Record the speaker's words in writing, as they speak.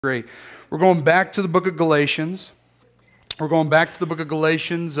Great. We're going back to the book of Galatians. We're going back to the book of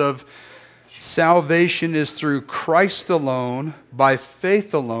Galatians of salvation is through Christ alone, by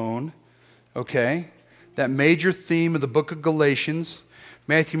faith alone. Okay? That major theme of the book of Galatians.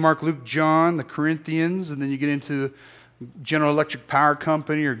 Matthew, Mark, Luke, John, the Corinthians, and then you get into General Electric Power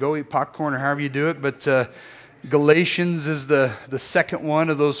Company or Go Eat Popcorn or however you do it. But Galatians is the second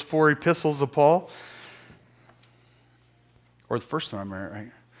one of those four epistles of Paul. Or the first one,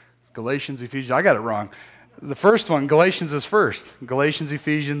 right? Galatians, Ephesians. I got it wrong. The first one, Galatians is first. Galatians,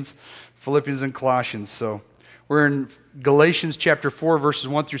 Ephesians, Philippians, and Colossians. So we're in Galatians chapter 4, verses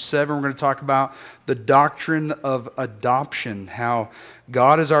 1 through 7. We're going to talk about the doctrine of adoption, how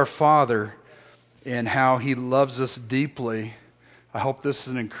God is our Father and how He loves us deeply. I hope this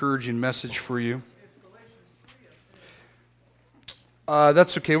is an encouraging message for you.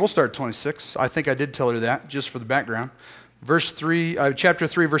 That's okay. We'll start at 26. I think I did tell her that, just for the background. Chapter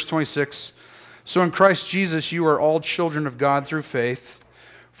 3, verse 26. So in Christ Jesus you are all children of God through faith.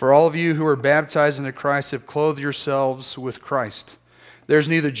 For all of you who are baptized into Christ have clothed yourselves with Christ. There is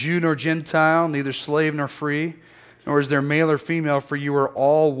neither Jew nor Gentile, neither slave nor free, nor is there male or female, for you are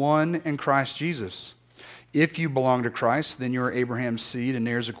all one in Christ Jesus. If you belong to Christ, then you are Abraham's seed and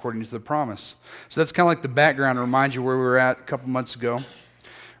heirs according to the promise. So that's kind of like the background to remind you where we were at a couple months ago.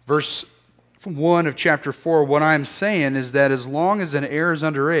 Verse 1 of chapter 4, what I'm saying is that as long as an heir is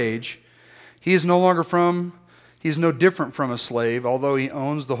underage, he is no different from a slave, although he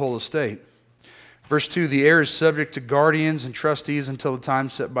owns the whole estate. Verse 2, the heir is subject to guardians and trustees until the time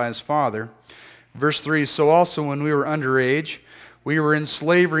set by his father. Verse 3, so also when we were underage, we were in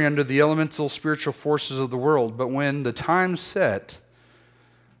slavery under the elemental spiritual forces of the world. But when the time set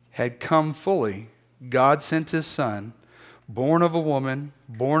had come fully, God sent His Son, born of a woman,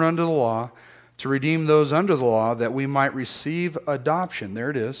 born under the law, to redeem those under the law, that we might receive adoption,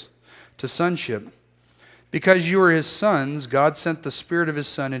 there it is, to sonship. Because you are His sons, God sent the Spirit of His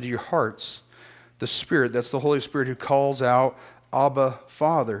Son into your hearts. The Spirit, that's the Holy Spirit who calls out, Abba,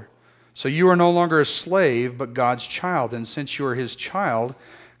 Father. So you are no longer a slave, but God's child. And since you are His child,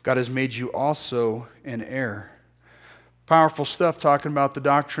 God has made you also an heir. Powerful stuff talking about the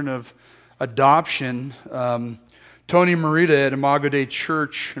doctrine of adoption. Tony Merida at Imago Dei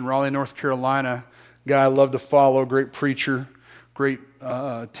Church in Raleigh, North Carolina, guy I love to follow, great preacher, great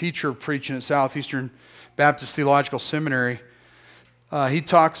teacher of preaching at Southeastern Baptist Theological Seminary. He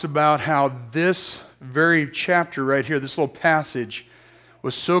talks about how this very chapter right here, this little passage,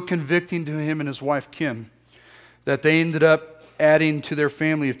 was so convicting to him and his wife Kim that they ended up adding to their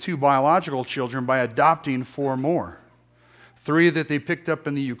family of 2 biological children by adopting 4 more. 3 that they picked up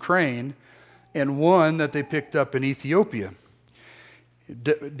in the Ukraine, and 1 that they picked up in Ethiopia.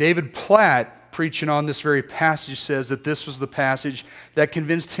 David Platt, preaching on this very passage, says that this was the passage that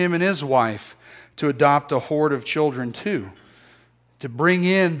convinced him and his wife to adopt a horde of children too, to bring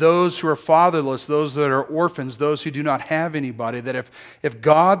in those who are fatherless, those that are orphans, those who do not have anybody, that if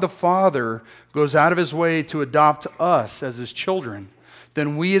God the Father goes out of His way to adopt us as His children,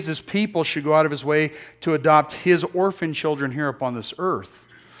 then we as His people should go out of His way to adopt His orphan children here upon this earth.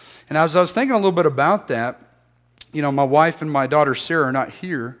 And as I was thinking a little bit about that, you know, my wife and my daughter Sarah are not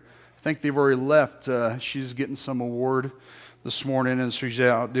here. I think they've already left. She's getting some award this morning, and so she's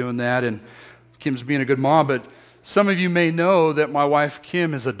out doing that. And Kim's being a good mom. But some of you may know that my wife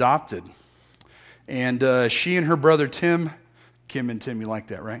Kim is adopted. And she and her brother Tim, Kim and Tim, you like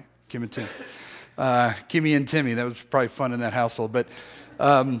that, right? Kim and Tim. Kimmy and Timmy, that was probably fun in that household. But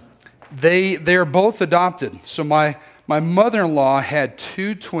they're both adopted. So my mother-in-law had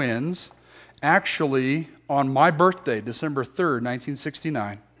 2 twins, actually on my birthday, December 3rd,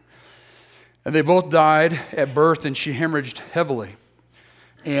 1969. And they both died at birth, and she hemorrhaged heavily.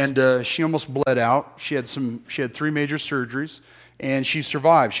 And she almost bled out. She had 3 major surgeries, and she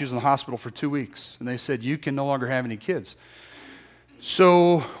survived. She was in the hospital for 2 weeks. And they said, you can no longer have any kids.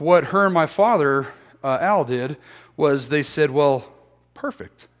 So what her and my father, Al, did was they said, well,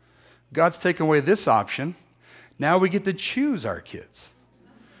 perfect. God's taken away this option. Now we get to choose our kids.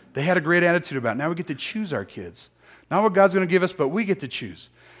 They had a great attitude about it. Now we get to choose our kids. Not what God's going to give us, but we get to choose.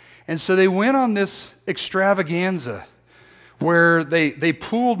 And so they went on this extravaganza where they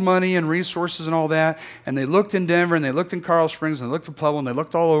pooled money and resources and all that, and they looked in Denver, and they looked in Carl Springs, and they looked in Pueblo, and they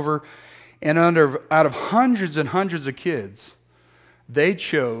looked all over. And out of hundreds and hundreds of kids, they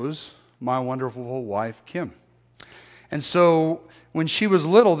chose my wonderful wife, Kim. And so when she was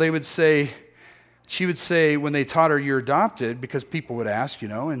little, she would say when they taught her, you're adopted, because people would ask, you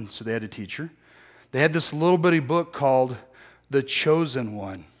know, and so they had to teach her. They had this little bitty book called The Chosen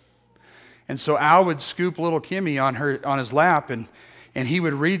One. And so Al would scoop little Kimmy on his lap, and And he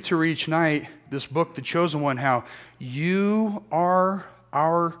would read to her each night this book, The Chosen One, how you are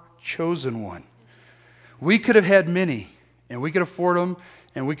our chosen one. We could have had many, and we could afford them,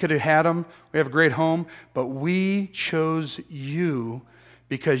 and we could have had them. We have a great home, but we chose you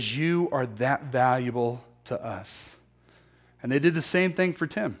because you are that valuable to us. And they did the same thing for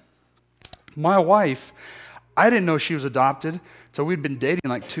Tim. My wife, I didn't know she was adopted until we'd been dating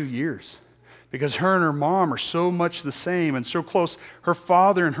like 2 years, because her and her mom are so much the same and so close. Her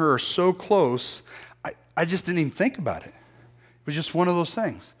father and her are so close, I just didn't even think about it. It was just one of those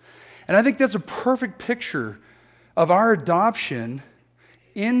things. And I think that's a perfect picture of our adoption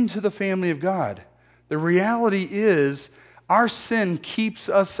into the family of God. The reality is our sin keeps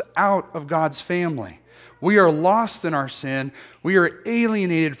us out of God's family. We are lost in our sin. We are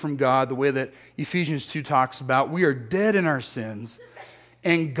alienated from God, the way that Ephesians 2 talks about. We are dead in our sins.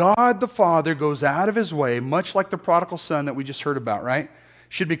 And God the Father goes out of his way, much like the prodigal son that we just heard about, right?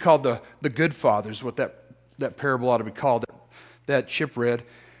 Should be called the good father is what that parable ought to be called, that Chip read.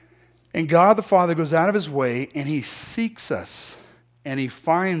 And God the Father goes out of his way, and he seeks us, and he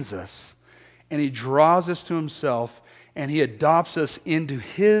finds us, and he draws us to himself, and he adopts us into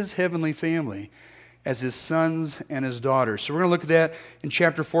his heavenly family as his sons and his daughters. So we're going to look at that in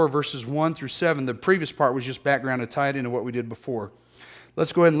chapter 4, verses 1 through 7. The previous part was just background to tie it into what we did before.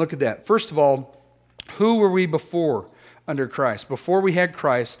 Let's go ahead and look at that. First of all, who were we before under Christ? Before we had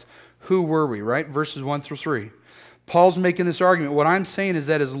Christ, who were we, right? Verses 1 through 3. Paul's making this argument. What I'm saying is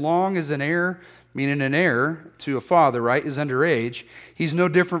that as long as an heir, meaning an heir to a father, right, is underage, he's no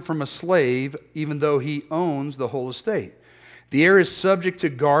different from a slave, even though he owns the whole estate. The heir is subject to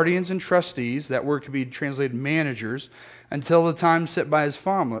guardians and trustees, that word could be translated managers, until the time set by his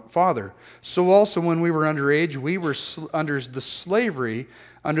father. So also when we were underage, we were under the slavery,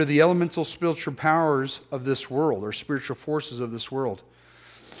 under the elemental spiritual powers of this world, or spiritual forces of this world.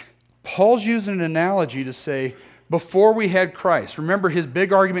 Paul's using an analogy to say, before we had Christ, remember his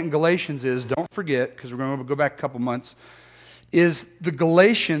big argument in Galatians is, don't forget, because we're going to go back a couple months, is the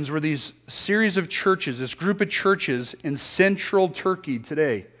Galatians were these series of churches, this group of churches in central Turkey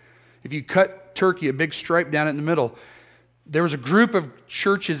today. If you cut Turkey, a big stripe down it in the middle, there was a group of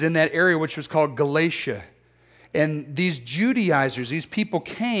churches in that area which was called Galatia. And these Judaizers, these people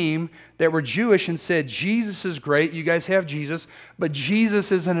came that were Jewish and said, Jesus is great, you guys have Jesus, but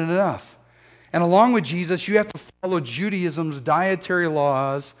Jesus isn't enough. And along with Jesus, you have to follow Judaism's dietary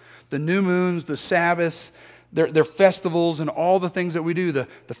laws, the new moons, the Sabbaths, their festivals, and all the things that we do, the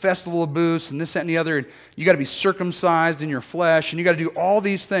festival of booths and this, that, and the other. And you got to be circumcised in your flesh, and you got to do all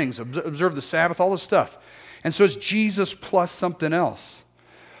these things, observe the Sabbath, all this stuff. And so it's Jesus plus something else.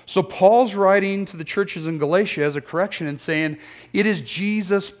 So Paul's writing to the churches in Galatia as a correction and saying, it is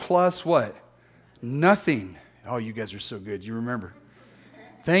Jesus plus what? Nothing. Oh, you guys are so good. You remember.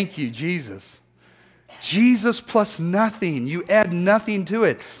 Thank you, Jesus. Jesus plus nothing. You add nothing to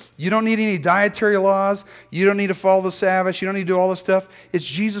it. You don't need any dietary laws. You don't need to follow the Sabbath. You don't need to do all this stuff. It's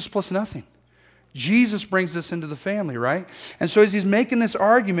Jesus plus nothing. Jesus brings us into the family, right? And so as he's making this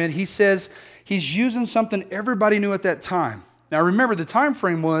argument, he says he's using something everybody knew at that time. Now remember, the time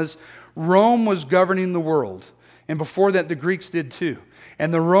frame was Rome was governing the world. And before that, the Greeks did too.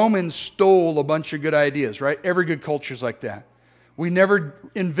 And the Romans stole a bunch of good ideas, right? Every good culture is like that. We never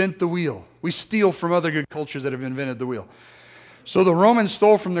invent the wheel. We steal from other good cultures that have invented the wheel. So the Romans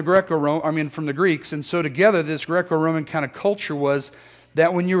stole from the from the Greeks. And so together, this Greco-Roman kind of culture was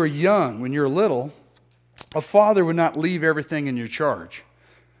that when you were young, when you were little, a father would not leave everything in your charge.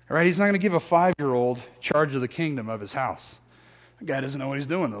 All right? He's not going to give a 5-year-old charge of the kingdom of his house. The guy doesn't know what he's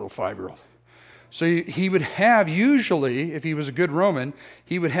doing, the little 5-year-old. So he would have, usually, if he was a good Roman,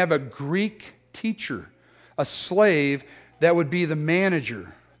 he would have a Greek teacher, a slave that would be the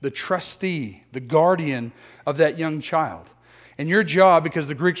manager, the trustee, the guardian of that young child. And your job, because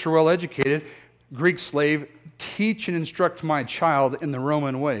the Greeks were well educated, Greek slave, teach and instruct my child in the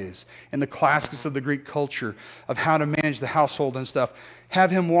Roman ways, in the classics of the Greek culture, of how to manage the household and stuff. Have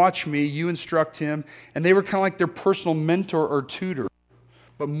him watch me, you instruct him. And they were kind of like their personal mentor or tutor.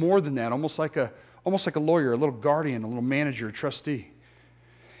 But more than that, almost like a lawyer, a little guardian, a little manager, a trustee.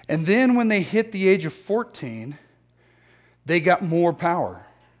 And then when they hit the age of 14, they got more power.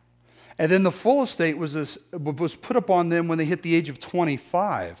 And then the full estate was put upon them when they hit the age of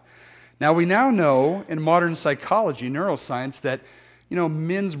 25. Now, we now know in modern psychology, neuroscience, that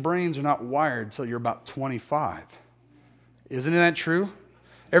men's brains are not wired until you're about 25. Isn't that true?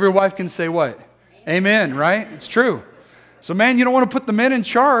 Every wife can say what? Amen, right? It's true. So, man, you don't want to put the men in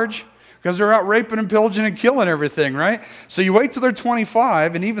charge because they're out raping and pillaging and killing everything, right? So you wait till they're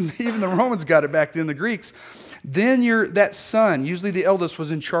 25, and even the Romans got it back then, the Greeks. Then that son, usually the eldest,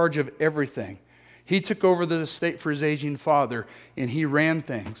 was in charge of everything. He took over the estate for his aging father, and he ran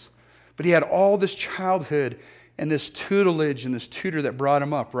things. But he had all this childhood and this tutelage and this tutor that brought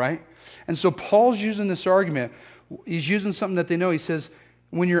him up, right? And so Paul's using this argument. He's using something that they know. He says,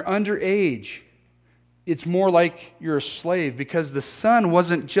 when you're underage, it's more like you're a slave, because the son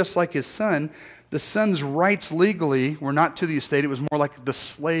wasn't just like his son. The son's rights legally were not to the estate. It was more like the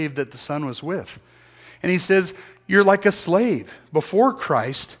slave that the son was with. And he says, you're like a slave. Before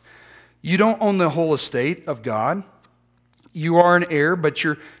Christ, you don't own the whole estate of God. You are an heir, but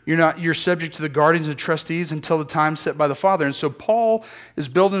you're subject to the guardians and trustees until the time set by the Father. And so Paul is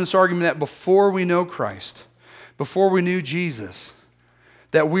building this argument that before we know Christ, before we knew Jesus,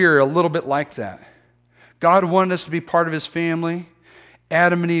 that we are a little bit like that. God wanted us to be part of his family.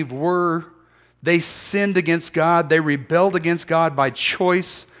 Adam and Eve were. They sinned against God. They rebelled against God by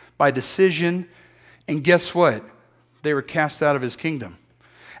choice, by decision. And guess what? They were cast out of his kingdom.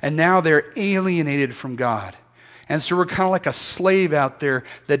 And now they're alienated from God. And so we're kind of like a slave out there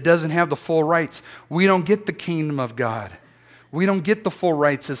that doesn't have the full rights. We don't get the kingdom of God. We don't get the full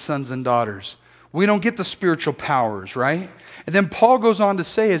rights as sons and daughters. We don't get the spiritual powers, right? And then Paul goes on to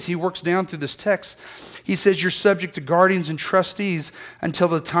say, as he works down through this text, he says, you're subject to guardians and trustees until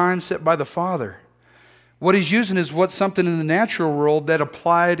the time set by the Father. What he's using is what's something in the natural world that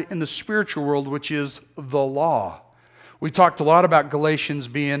applied in the spiritual world, which is the law. We talked a lot about Galatians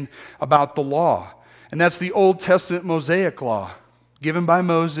being about the law. And that's the Old Testament Mosaic law, given by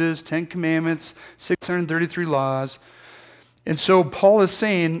Moses, 10 Commandments, 633 laws. And so Paul is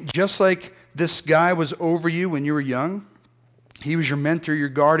saying, just like this guy was over you when you were young, he was your mentor, your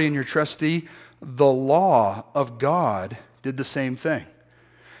guardian, your trustee, the law of God did the same thing.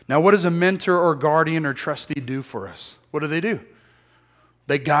 Now, what does a mentor or guardian or trustee do for us? What do?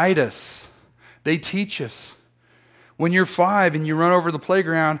 They guide us. They teach us. When you're 5 and you run over the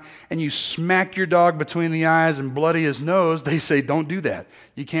playground and you smack your dog between the eyes and bloody his nose, they say, don't do that.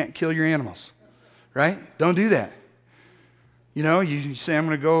 You can't kill your animals, right? Don't do that. You know, you say, I'm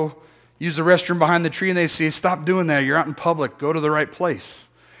going to go use the restroom behind the tree, and they say, stop doing that. You're out in public. Go to the right place.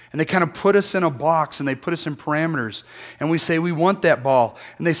 And they kind of put us in a box, and they put us in parameters. And we say, we want that ball.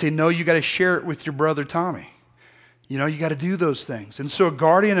 And they say, no, you got to share it with your brother Tommy. You know, you got to do those things. And so a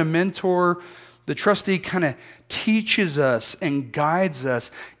guardian, a mentor, the trustee kind of teaches us and guides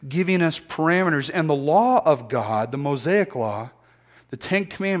us, giving us parameters. And the law of God, the Mosaic law, the 10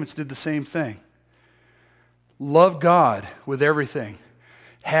 Commandments did the same thing. Love God with everything.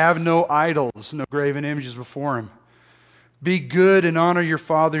 Have no idols, no graven images before him. Be good and honor your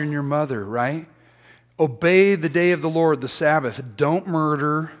father and your mother, right? Obey the day of the Lord, the Sabbath. Don't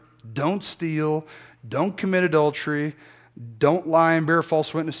murder, don't steal, don't commit adultery, don't lie and bear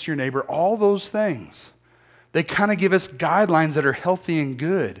false witness to your neighbor. All those things. They kind of give us guidelines that are healthy and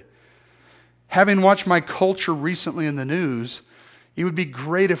good. Having watched my culture recently in the news, it would be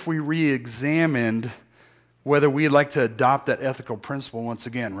great if we re-examined whether we'd like to adopt that ethical principle once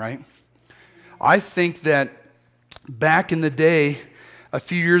again, right? I think that back in the day, a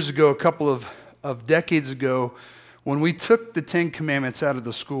few years ago, a couple of decades ago, when we took the 10 Commandments out of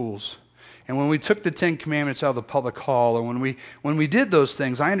the schools, and when we took the 10 Commandments out of the public hall, or when we did those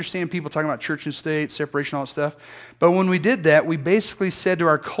things, I understand people talking about church and state, separation, all that stuff, but when we did that, we basically said to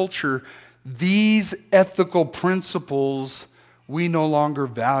our culture, these ethical principles we no longer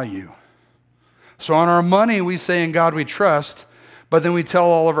value. So on our money, we say, in God we trust, but then we tell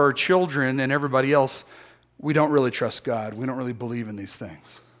all of our children and everybody else, we don't really trust God. We don't really believe in these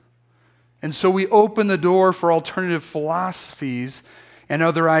things. And so we open the door for alternative philosophies and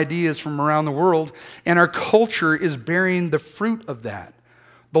other ideas from around the world, and our culture is bearing the fruit of that.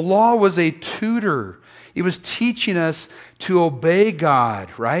 The law was a tutor. It was teaching us to obey God,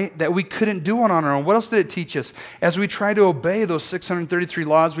 right? That we couldn't do it on our own. What else did it teach us? As we tried to obey those 633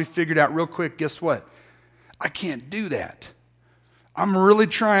 laws, we figured out real quick, guess what? I can't do that. I'm really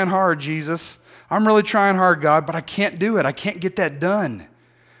trying hard, Jesus. I'm really trying hard, God, but I can't do it. I can't get that done.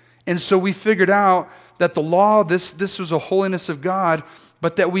 And so we figured out that the law, this was a holiness of God,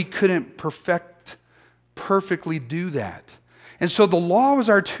 but that we couldn't perfectly do that. And so the law was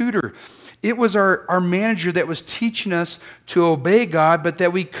our tutor. It was our manager that was teaching us to obey God, but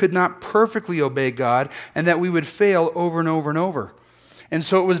that we could not perfectly obey God, and that we would fail over and over and over. And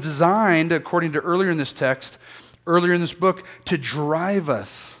so it was designed, according to earlier in this text, earlier in this book, to drive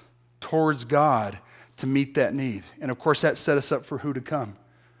us towards God to meet that need. And of course, that set us up for who to come?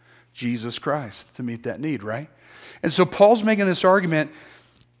 Jesus Christ, to meet that need, right? And so Paul's making this argument,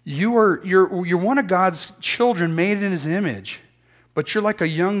 you're one of God's children made in his image, but you're like a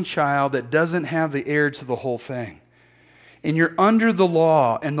young child that doesn't have the heir to the whole thing. And you're under the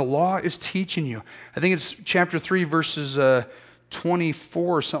law, and the law is teaching you. I think it's chapter 3, verses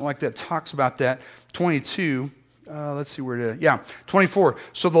 24 or something like that talks about that. 22. Let's see where it is. Yeah, 24.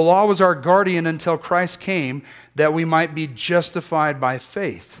 So the law was our guardian until Christ came, that we might be justified by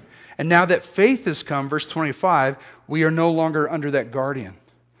faith. And now that faith has come, verse 25, we are no longer under that guardian.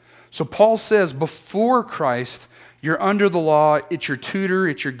 So Paul says, before Christ, you're under the law. It's your tutor.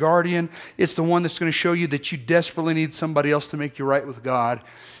 It's your guardian. It's the one that's going to show you that you desperately need somebody else to make you right with God.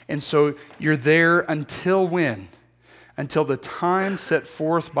 And so you're there until when? Until the time set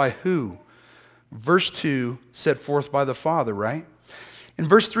forth by who? Verse 2, set forth by the Father, right? In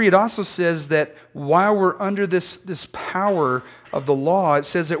verse 3, it also says that while we're under this power of the law, it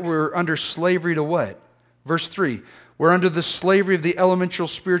says that we're under slavery to what? Verse 3, we're under the slavery of the elemental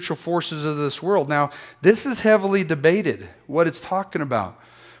spiritual forces of this world. Now, this is heavily debated, what it's talking about.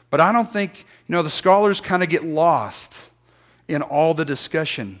 But I don't think, the scholars kind of get lost in all the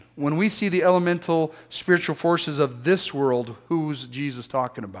discussion. When we see the elemental spiritual forces of this world, who's Jesus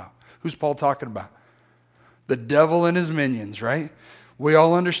talking about? Who's Paul talking about? The devil and his minions, right? We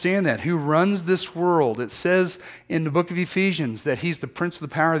all understand that. Who runs this world? It says in the book of Ephesians that he's the prince of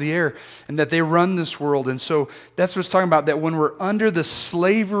the power of the air and that they run this world. And so that's what it's talking about, that when we're under the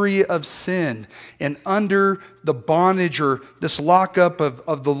slavery of sin and under the bondage or this lockup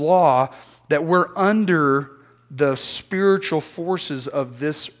of the law, that we're under the spiritual forces of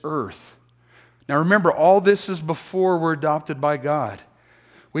this earth. Now remember, all this is before we're adopted by God.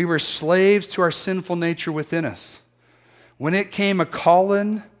 We were slaves to our sinful nature within us. When it came a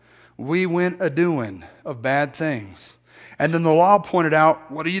calling, we went a-doing of bad things. And then the law pointed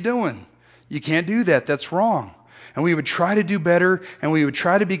out, what are you doing? You can't do that. That's wrong. And we would try to do better, and we would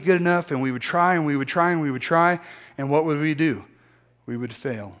try to be good enough, and we would try, and we would try, and we would try. And what would we do? We would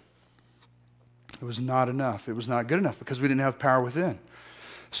fail. It was not enough. It was not good enough because we didn't have power within.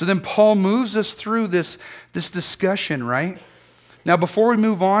 So then Paul moves us through this discussion, right? Now, before we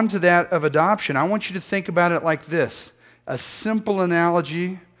move on to that of adoption, I want you to think about it like this. A simple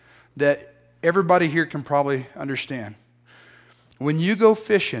analogy that everybody here can probably understand. When you go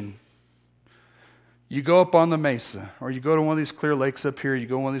fishing, you go up on the mesa, or you go to one of these clear lakes up here, you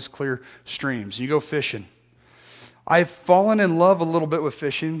go to one of these clear streams, you go fishing. I've fallen in love a little bit with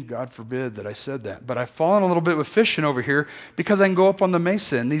fishing. God forbid that I said that. But I've fallen a little bit with fishing over here because I can go up on the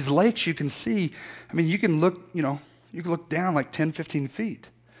mesa. And these lakes you can see, you can look, you can look down like 10, 15 feet.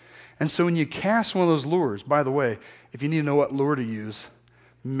 And so when you cast one of those lures, by the way, if you need to know what lure to use,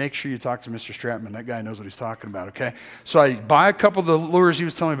 make sure you talk to Mr. Stratman. That guy knows what he's talking about, okay? So I buy a couple of the lures he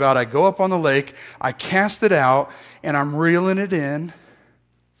was telling me about. I go up on the lake, I cast it out, and I'm reeling it in.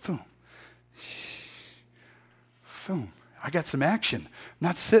 Boom. Boom. I got some action. I'm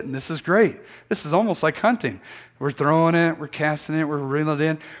not sitting. This is great. This is almost like hunting. We're throwing it, we're casting it, we're reeling it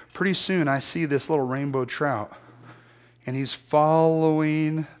in. Pretty soon I see this little rainbow trout. And he's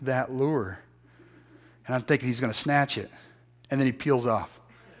following that lure. And I'm thinking he's going to snatch it. And then he peels off.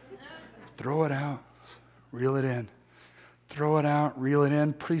 Throw it out, reel it in. Throw it out, reel it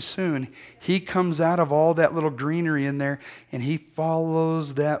in. Pretty soon, he comes out of all that little greenery in there, and he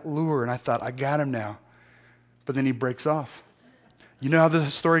follows that lure. And I thought, I got him now. But then he breaks off. You know how the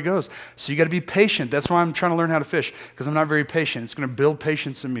story goes. So you got to be patient. That's why I'm trying to learn how to fish, because I'm not very patient. It's going to build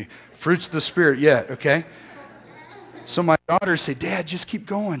patience in me. Fruits of the Spirit yet, okay? So my daughters say, Dad, just keep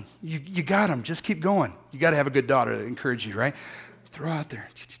going. You got him. Just keep going. You got to have a good daughter to encourage you, right? Throw out there.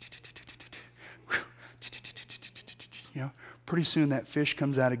 Pretty soon that fish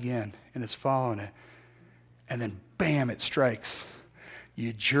comes out again and is following it. And then, bam, it strikes.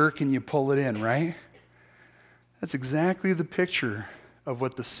 You jerk and you pull it in, right? That's exactly the picture of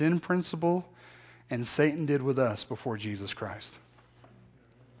what the sin principle and Satan did with us before Jesus Christ.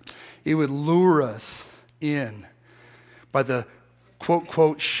 It would lure us in by the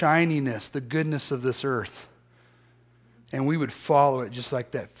quote, shininess, the goodness of this earth. And we would follow it just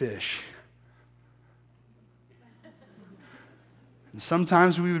like that fish. And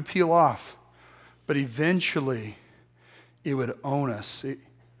sometimes we would peel off, but eventually it would own us.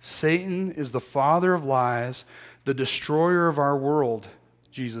 Satan is the father of lies, the destroyer of our world,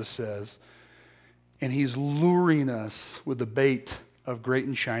 Jesus says, and he's luring us with the bait of great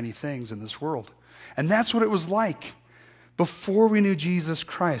and shiny things in this world. And that's what it was like before we knew Jesus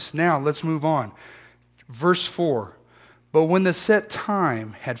Christ. Now, let's move on. Verse 4, but when the set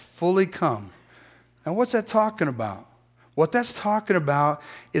time had fully come. Now, what's that talking about? What that's talking about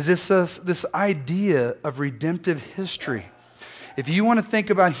is this idea of redemptive history. If you want to think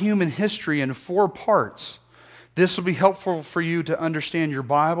about human history in 4 parts, This will be helpful for you to understand your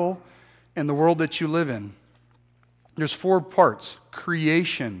Bible and the world that you live in. There's 4 parts.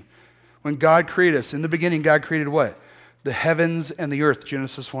 Creation. When God created us, in the beginning, God created what? The heavens and the earth,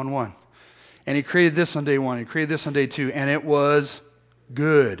 Genesis 1:1. And he created this on day 1. He created this on day 2. And it was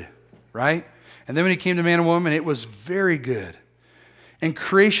good, right? And then when he came to man and woman, it was very good. And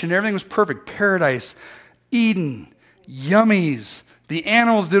creation, everything was perfect. Paradise, Eden, yummies. The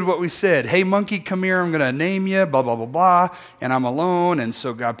animals did what we said. Hey, monkey, come here. I'm going to name you, blah, blah, blah, blah. And I'm alone. And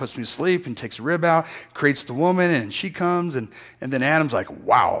so God puts me to sleep and takes a rib out, creates the woman, and she comes. And then Adam's like,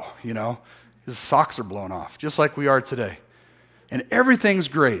 wow, his socks are blown off, just like we are today. And everything's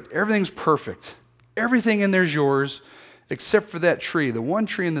great. Everything's perfect. Everything in there's yours except for that tree, the one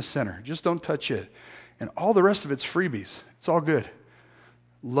tree in the center. Just don't touch it. And all the rest of it's freebies. It's all good.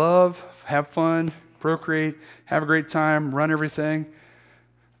 Love, have fun, procreate, have a great time, run everything.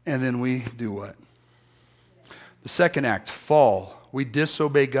 And then we do what? The second act, fall. We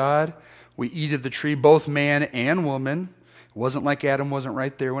disobey God. We eat of the tree, both man and woman. It wasn't like Adam wasn't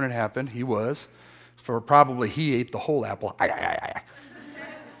right there when it happened. He was. For probably he ate the whole apple.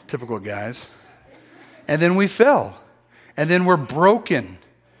 Typical guys. And then we fell. And then we're broken.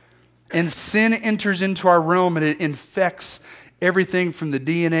 And sin enters into our realm and it infects everything from the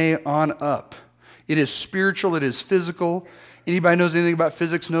DNA on up. It is spiritual. It is physical. Anybody knows anything about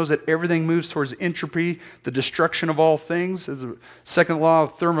physics knows that everything moves towards entropy, the destruction of all things, is the second law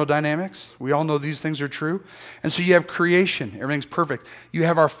of thermodynamics. We all know these things are true. And so you have creation. Everything's perfect. You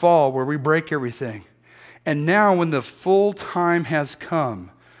have our fall where we break everything. And now when the full time has come,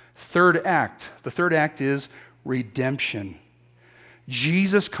 the third act is redemption.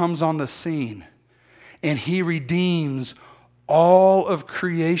 Jesus comes on the scene and he redeems all of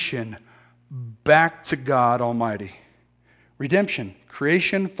creation back to God Almighty. Redemption,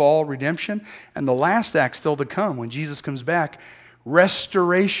 creation, fall, redemption, and the last act still to come when Jesus comes back,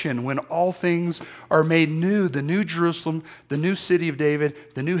 restoration, when all things are made new, the new Jerusalem, the new city of David,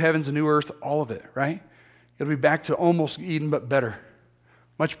 the new heavens, the new earth, all of it, right? It'll be back to almost Eden, but better,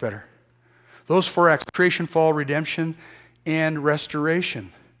 much better. Those 4 acts, creation, fall, redemption, and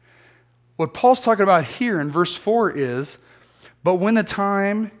restoration. What Paul's talking about here in verse 4 is, but when the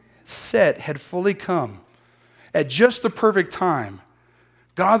time set had fully come, at just the perfect time,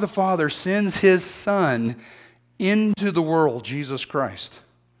 God the Father sends his Son into the world, Jesus Christ.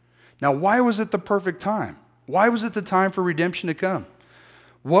 Now, why was it the perfect time? Why was it the time for redemption to come?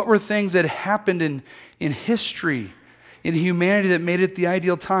 What were things that happened in history, in humanity that made it the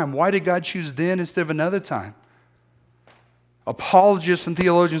ideal time? Why did God choose then instead of another time? Apologists and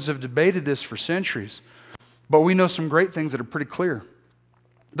theologians have debated this for centuries, but we know some great things that are pretty clear.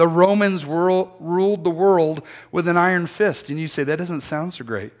 The Romans ruled the world with an iron fist. And you say, that doesn't sound so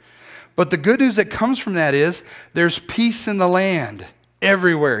great. But the good news that comes from that is there's peace in the land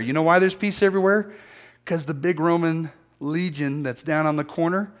everywhere. You know why there's peace everywhere? Because the big Roman legion that's down on the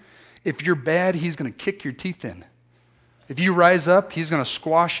corner, if you're bad, he's going to kick your teeth in. If you rise up, he's going to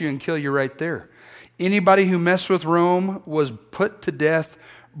squash you and kill you right there. Anybody who messed with Rome was put to death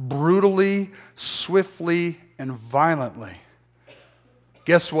brutally, swiftly, and violently.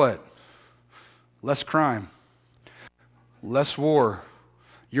 Guess what? Less crime, less war.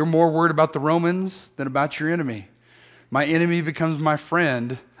 You're more worried about the Romans than about your enemy. My enemy becomes my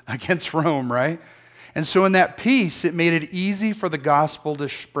friend against Rome, right? And so in that peace, it made it easy for the gospel to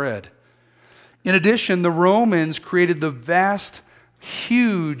spread. In addition, the Romans created the vast,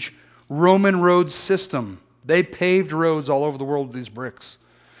 huge Roman road system. They paved roads all over the world with these bricks.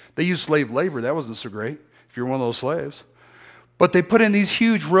 They used slave labor. That wasn't so great if you're one of those slaves. But they put in these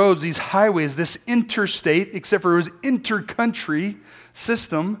huge roads, these highways, this interstate, except for it was inter-country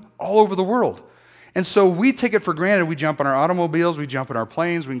system all over the world. And so we take it for granted. We jump on our automobiles, we jump on our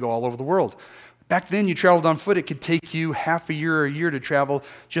planes, we can go all over the world. Back then, you traveled on foot. It could take you half a year or a year to travel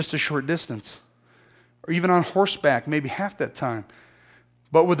just a short distance. Or even on horseback, maybe half that time.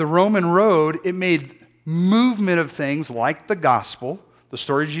 But with the Roman road, it made movement of things like the gospel, the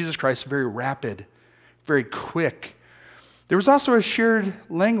story of Jesus Christ, very rapid, very quick. There was also a shared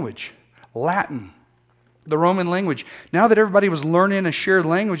language, Latin, the Roman language. Now that everybody was learning a shared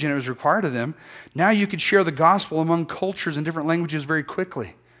language and it was required of them, now you could share the gospel among cultures and different languages very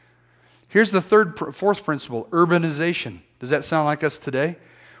quickly. Here's the fourth principle, urbanization. Does that sound like us today?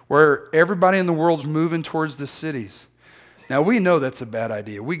 Where everybody in the world's moving towards the cities. Now we know that's a bad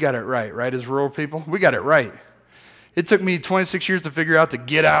idea. We got it right, as rural people? We got it right. It took me 26 years to figure out to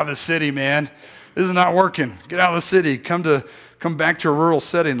get out of the city, man. This is not working. Get out of the city. Come back to a rural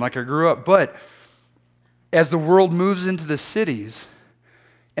setting like I grew up. But as the world moves into the cities,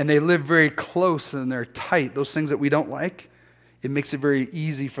 and they live very close and they're tight, those things that we don't like, it makes it very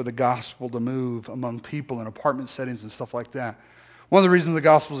easy for the gospel to move among people in apartment settings and stuff like that. One of the reasons the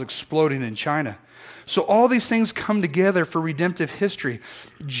gospel is exploding in China. So all these things come together for redemptive history.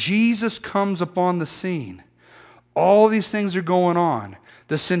 Jesus comes upon the scene. All these things are going on.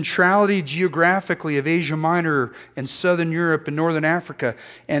 The centrality geographically of Asia Minor and Southern Europe and Northern Africa.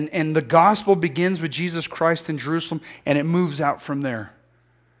 And the gospel begins with Jesus Christ in Jerusalem, and it moves out from there.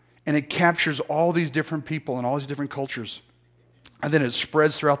 And it captures all these different people and all these different cultures. And then it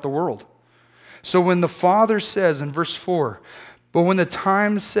spreads throughout the world. So when the Father says in verse 4, but when the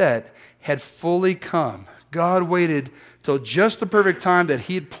time set had fully come, God waited till just the perfect time that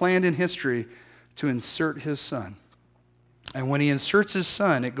he had planned in history to insert his Son. And when he inserts his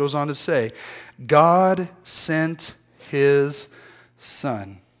Son, it goes on to say, God sent his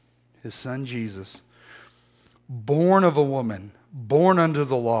Son Jesus, born of a woman, born under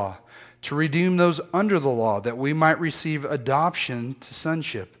the law, to redeem those under the law, that we might receive adoption to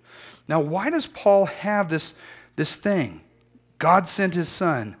sonship. Now, why does Paul have this thing? God sent his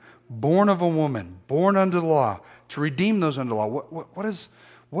Son, born of a woman, born under the law, to redeem those under the law. What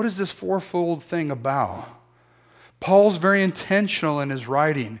is this fourfold thing about? Paul's very intentional in his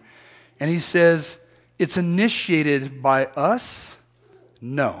writing, and he says, it's initiated by us?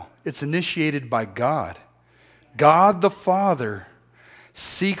 No, it's initiated by God. God the Father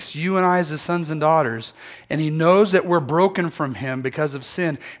seeks you and I as his sons and daughters, and he knows that we're broken from him because of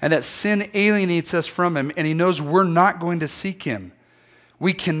sin, and that sin alienates us from him, and he knows we're not going to seek him.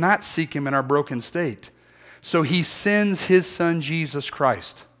 We cannot seek him in our broken state. So he sends his Son, Jesus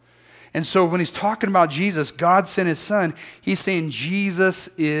Christ. And so when he's talking about Jesus, God sent his Son, he's saying Jesus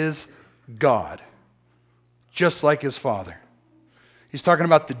is God, just like his Father. He's talking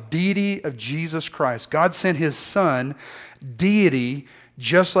about the deity of Jesus Christ. God sent his Son, deity,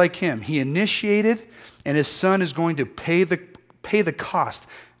 just like him. He initiated, and his Son is going to pay the cost.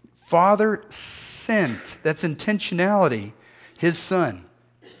 Father sent, that's intentionality, his Son.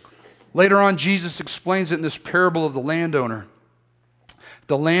 Later on, Jesus explains it in this parable of the landowner.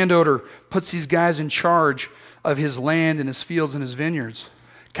 The landowner puts these guys in charge of his land and his fields and his vineyards.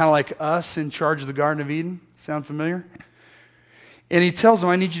 Kind of like us in charge of the Garden of Eden. Sound familiar? And he tells them,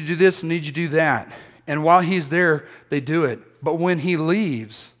 I need you to do this, I need you to do that. And while he's there, they do it. But when he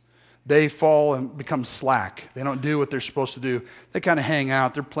leaves, they fall and become slack. They don't do what they're supposed to do. They kind of hang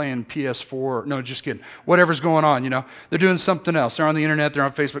out. They're playing PS4. No, just kidding. Whatever's going on, you know. They're doing something else. They're on the internet. They're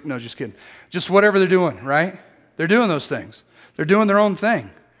on Facebook. No, just kidding. Just whatever they're doing, right? They're doing those things. They're doing their own thing.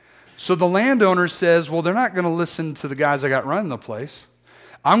 So the landowner says, well, they're not going to listen to the guys I got running the place.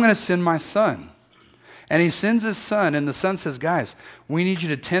 I'm going to send my Son. And he sends his Son, and the Son says, guys, we need you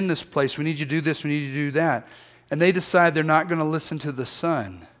to tend this place. We need you to do this. We need you to do that. And they decide they're not going to listen to the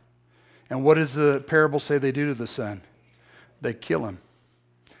Son. And what does the parable say they do to the Son? They kill him.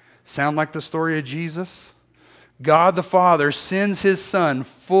 Sound like the story of Jesus? God the Father sends his Son,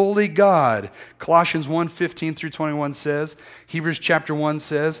 fully God. Colossians 1:15 through 21 says, Hebrews chapter 1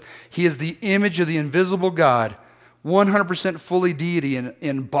 says, he is the image of the invisible God, 100% fully deity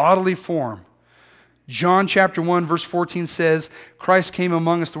in bodily form. John chapter 1 verse 14 says, Christ came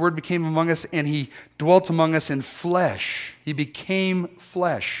among us, the Word became among us, and he dwelt among us in flesh. He became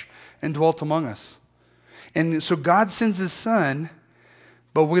flesh and dwelt among us. And so God sends his Son,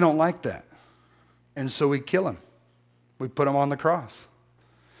 but we don't like that. And so we kill him. We put him on the cross.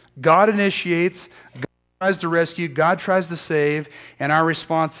 God initiates, God tries to rescue, God tries to save, and our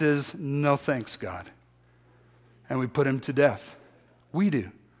response is, no thanks, God. And we put him to death. We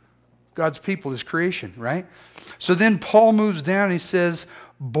do. God's people, his creation, right? So then Paul moves down and he says,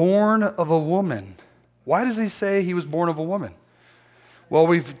 born of a woman. Why does he say he was born of a woman? Well,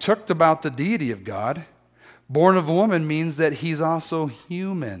 we've talked about the deity of God. Born of a woman means that he's also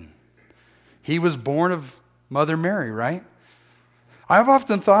human. He was born of Mother Mary, right? I've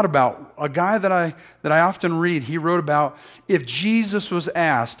often thought about a guy that I often read. He wrote about if Jesus was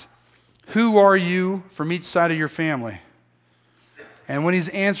asked, who are you from each side of your family? And when he's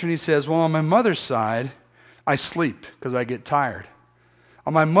answering, he says, well, on my mother's side, I sleep because I get tired.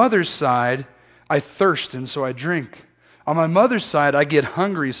 On my mother's side, I thirst and so I drink. On my mother's side, I get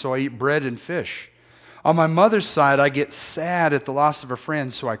hungry so I eat bread and fish. On my mother's side, I get sad at the loss of a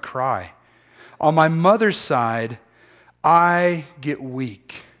friend so I cry. On my mother's side, I get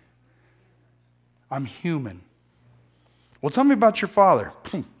weak. I'm human. Well, tell me about your father.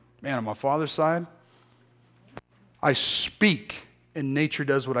 Man, on my father's side, I speak and nature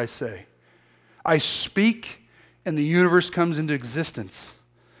does what I say. I speak and the universe comes into existence.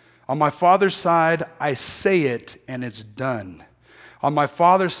 On my father's side, I say it and it's done. On my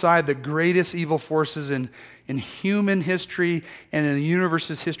Father's side, the greatest evil forces in human history and in the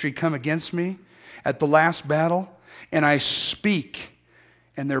universe's history come against me at the last battle, and I speak,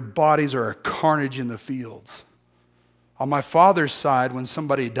 and their bodies are a carnage in the fields. On my Father's side, when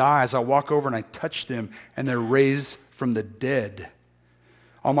somebody dies, I walk over and I touch them, and they're raised from the dead.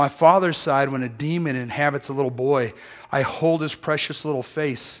 On my Father's side, when a demon inhabits a little boy, I hold his precious little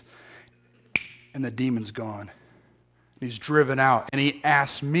face, and the demon's gone. He's driven out, and he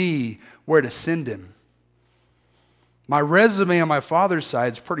asks me where to send him. My resume on my Father's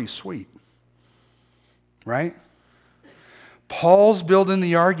side is pretty sweet, right? Paul's building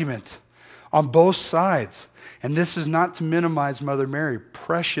the argument on both sides. And this is not to minimize Mother Mary,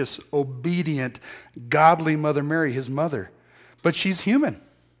 precious, obedient, godly Mother Mary, his mother. But she's human.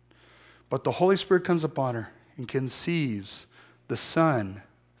 But the Holy Spirit comes upon her and conceives the Son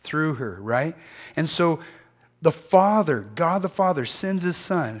through her, right? And so the Father, God the Father, sends his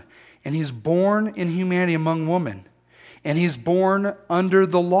Son, and he's born in humanity among women. And he's born under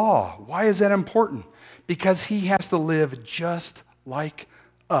the law. Why is that important? Because he has to live just like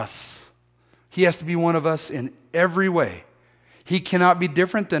us. He has to be one of us in every way. He cannot be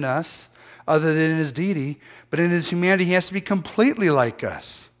different than us other than in his deity, but in his humanity he has to be completely like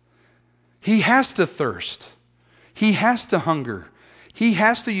us. He has to thirst. He has to hunger. He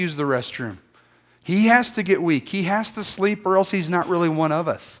has to use the restroom. He has to get weak. He has to sleep, or else he's not really one of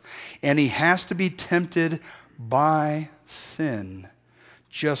us. And he has to be tempted by sin,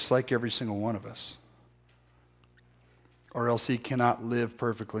 just like every single one of us. Or else he cannot live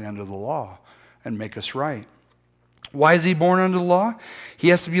perfectly under the law and make us right. Why is he born under the law? He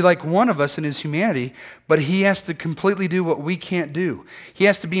has to be like one of us in his humanity, but he has to completely do what we can't do. He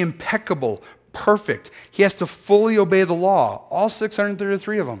has to be impeccable, perfect. He has to fully obey the law, all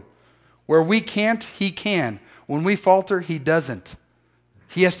 633 of them. Where we can't, he can. When we falter, he doesn't.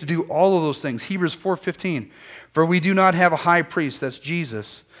 He has to do all of those things. Hebrews 4:15. For we do not have a high priest, that's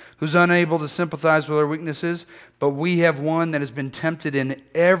Jesus, who's unable to sympathize with our weaknesses, but we have one that has been tempted in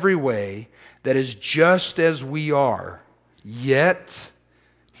every way that is just as we are, yet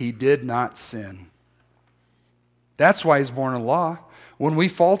he did not sin. That's why he's born in law. When we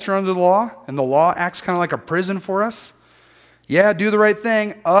falter under the law, and the law acts kind of like a prison for us, yeah, do the right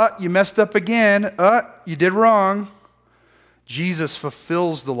thing. You messed up again. You did wrong. Jesus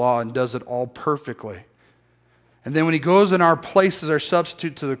fulfills the law and does it all perfectly. And then when he goes in our place as our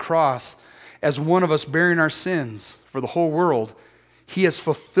substitute to the cross, as one of us bearing our sins for the whole world, he has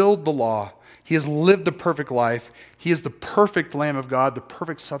fulfilled the law. He has lived the perfect life. He is the perfect Lamb of God, the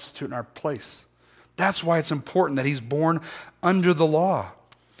perfect substitute in our place. That's why it's important that he's born under the law.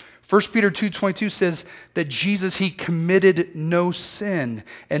 1 Peter 2:22 says that Jesus, he committed no sin,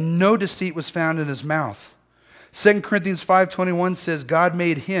 and no deceit was found in his mouth. 2 Corinthians 5:21 says God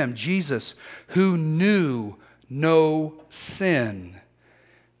made him, Jesus, who knew no sin,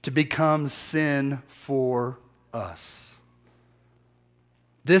 to become sin for us.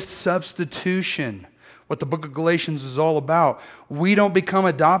 This substitution, what the book of Galatians is all about, we don't become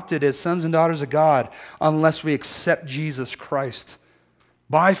adopted as sons and daughters of God unless we accept Jesus Christ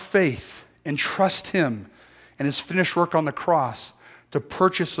by faith and trust him and his finished work on the cross to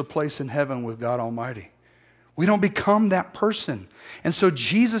purchase a place in heaven with God Almighty. We don't become that person. And so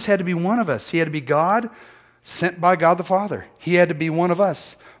Jesus had to be one of us. He had to be God, sent by God the Father. He had to be one of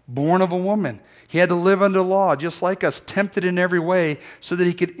us, born of a woman. He had to live under law, just like us, tempted in every way, so that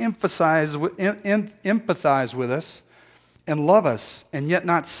he could empathize with us and love us and yet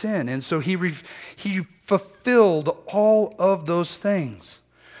not sin. And so he fulfilled all of those things.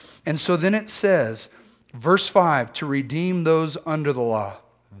 And so then it says, verse 5, to redeem those under the law.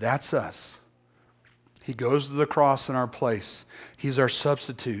 That's us. He goes to the cross in our place. He's our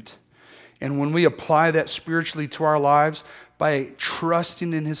substitute. And when we apply that spiritually to our lives, by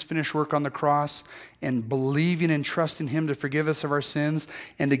trusting in his finished work on the cross and believing and trusting him to forgive us of our sins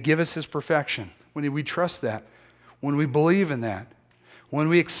and to give us his perfection, when we trust that, when we believe in that, when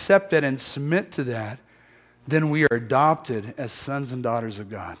we accept that and submit to that, then we are adopted as sons and daughters of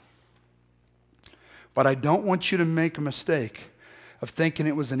God. But I don't want you to make a mistake of thinking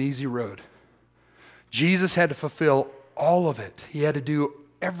it was an easy road. Jesus had to fulfill all of it. He had to do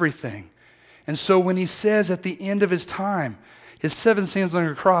everything. And so when he says at the end of his time, his 7 sins on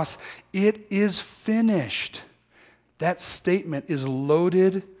the cross, it is finished. That statement is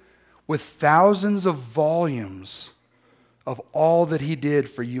loaded with thousands of volumes of all that he did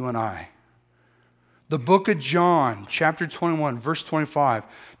for you and I. The book of John, chapter 21, verse 25.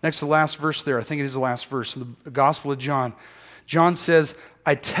 Next to the last verse there, I think it is the last verse in the Gospel of John. John says,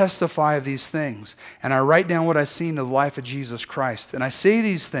 I testify of these things, and I write down what I've seen of the life of Jesus Christ. And I say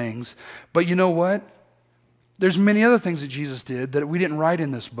these things, but you know what? There's many other things that Jesus did that we didn't write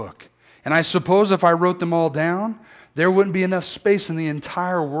in this book. And I suppose if I wrote them all down, there wouldn't be enough space in the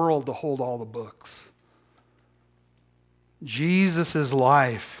entire world to hold all the books. Jesus'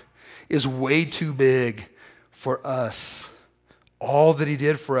 life is way too big for us. All that he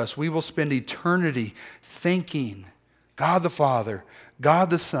did for us. We will spend eternity thanking God the Father,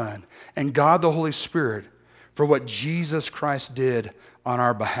 God the Son, and God the Holy Spirit for what Jesus Christ did on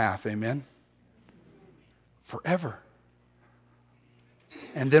our behalf. Amen? Forever.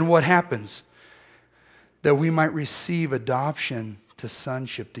 And then what happens? That we might receive adoption to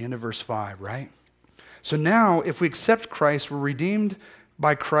sonship, the end of verse 5, right? So now, if we accept Christ, we're redeemed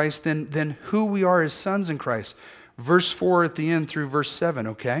by Christ, then who we are as sons in Christ. Verse 4 at the end through verse 7,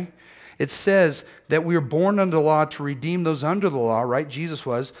 okay? It says that we are born under the law to redeem those under the law, right? Jesus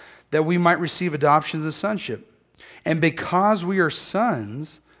was, that we might receive adoption to sonship. And because we are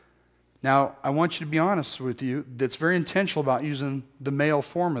sons, now I want you to be honest with you, that's very intentional about using the male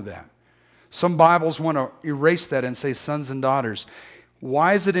form of that. Some Bibles want to erase that and say sons and daughters.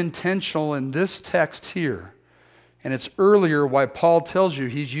 Why is it intentional in this text here? And it's earlier why Paul tells you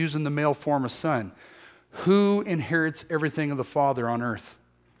he's using the male form of son. Who inherits everything of the Father on earth?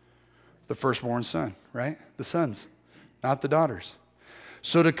 The firstborn son, right? The sons, not the daughters.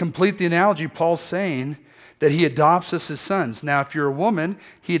 So to complete the analogy, Paul's saying that he adopts us as sons. Now, if you're a woman,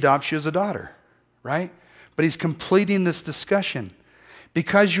 he adopts you as a daughter, right? But he's completing this discussion.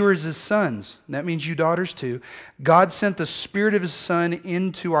 Because you're his sons, and that means you daughters too, God sent the Spirit of his Son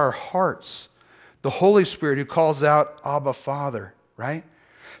into our hearts. The Holy Spirit who calls out, Abba, Father, right?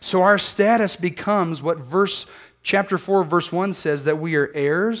 So our status becomes what chapter 4, verse 1 says, that we are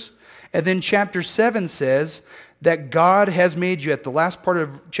heirs. And then chapter 7 says that God has made you, at the last part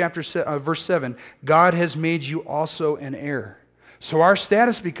of verse 7, God has made you also an heir. So our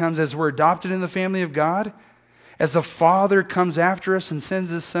status becomes, as we're adopted in the family of God, as the Father comes after us and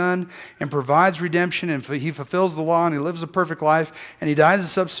sends his Son and provides redemption, and he fulfills the law and he lives a perfect life and he dies as a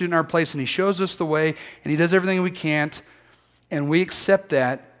substitute in our place and he shows us the way and he does everything we can't, and we accept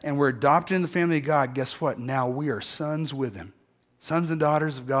that and we're adopted in the family of God, guess what? Now we are sons with him. Sons and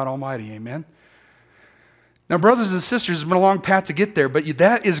daughters of God Almighty. Amen? Now, brothers and sisters, it's been a long path to get there, but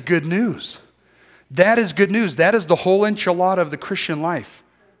that is good news. That is good news. That is the whole enchilada of the Christian life.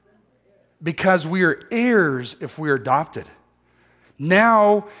 Because we are heirs if we are adopted.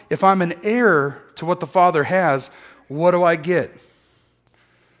 Now, if I'm an heir to what the Father has, what do I get?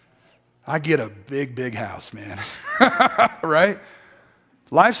 I get a big, big house, man. Right?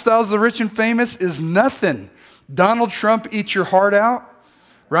 Lifestyles of the rich and famous is nothing. Donald Trump eats your heart out,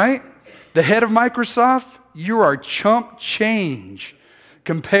 right? The head of Microsoft, you are chump change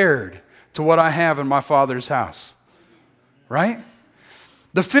compared to what I have in my Father's house, right?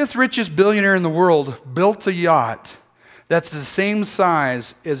 The 5th richest billionaire in the world built a yacht that's the same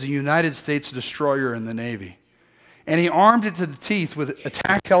size as a United States destroyer in the Navy. And he armed it to the teeth with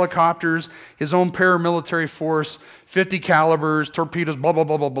attack helicopters, his own paramilitary force, 50 calibers, torpedoes, blah, blah,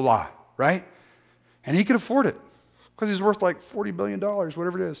 blah, blah, blah, right? And he could afford it because he's worth like $40 billion,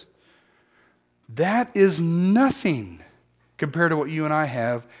 whatever it is. That is nothing compared to what you and I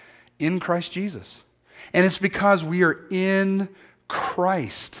have in Christ Jesus. And it's because we are in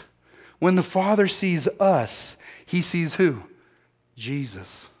Christ. When the Father sees us, he sees who?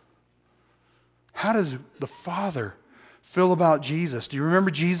 Jesus. How does the Father feel about Jesus? Do you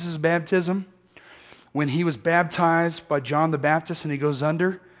remember Jesus' baptism? When he was baptized by John the Baptist and he goes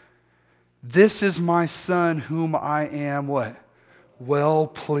under? This is my Son whom I am what? Well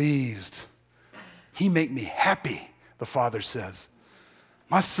pleased. He make me happy, the Father says.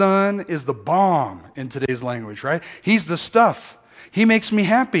 My Son is the bomb in today's language, right? He's the stuff. He makes me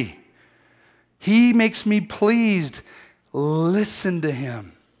happy. He makes me pleased. Listen to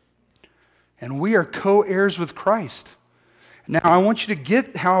him. And we are co-heirs with Christ. Now, I want you to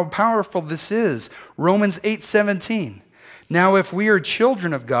get how powerful this is. Romans 8:17. Now, if we are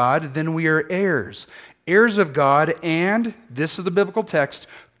children of God, then we are heirs. Heirs of God and, this is the biblical text,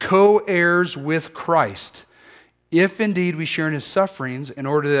 co-heirs with Christ. If indeed we share in his sufferings, in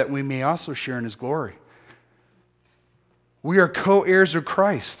order that we may also share in his glory. We are co-heirs of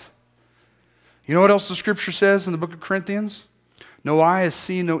Christ. You know what else the Scripture says in the book of Corinthians? No eye has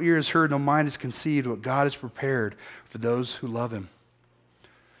seen, no ear has heard, no mind has conceived what God has prepared for those who love him.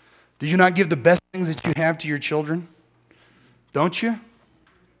 Do you not give the best things that you have to your children? Don't you?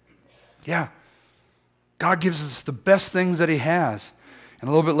 Yeah. God gives us the best things that he has. And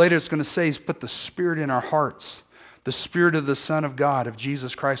a little bit later it's going to say he's put the Spirit in our hearts. The Spirit of the Son of God, of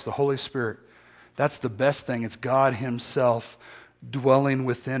Jesus Christ, the Holy Spirit. That's the best thing. It's God himself dwelling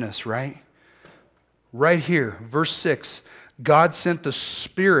within us, right? Right here, verse 6. God sent the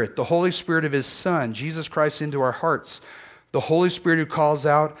Spirit, the Holy Spirit of his Son, Jesus Christ, into our hearts. The Holy Spirit who calls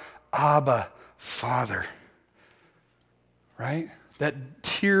out, Abba, Father. Right? That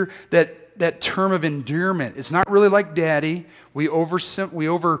term of endearment. It's not really like daddy. We over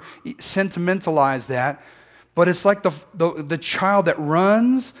sentimentalize that. But it's like the child that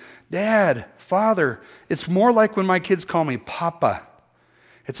runs, Dad, Father. It's more like when my kids call me Papa.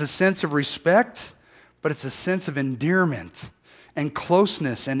 It's a sense of respect, but it's a sense of endearment and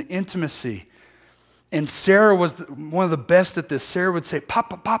closeness and intimacy. And Sarah was one of the best at this. Sarah would say,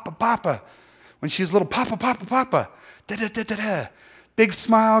 Papa, Papa, Papa. When she was little, Papa, Papa, Papa. Da-da-da-da-da. Big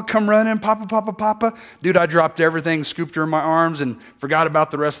smile, come running, Papa, Papa, Papa. Dude, I dropped everything, scooped her in my arms, and forgot about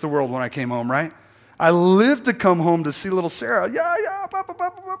the rest of the world when I came home, right? I lived to come home to see little Sarah. Yeah, yeah, Papa,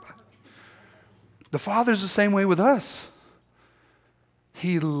 Papa, Papa. The Father's the same way with us.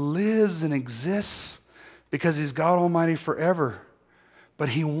 He lives and exists because he's God Almighty forever. But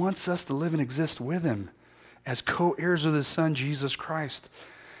he wants us to live and exist with him as co-heirs of his Son, Jesus Christ.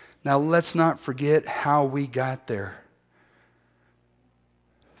 Now, let's not forget how we got there.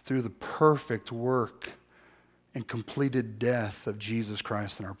 Through the perfect work and completed death of Jesus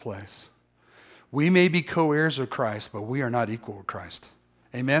Christ in our place. We may be co-heirs of Christ, but we are not equal with Christ.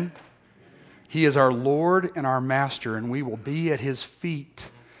 Amen? He is our Lord and our Master, and we will be at his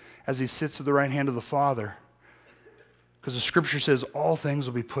feet as he sits at the right hand of the Father. Because the Scripture says all things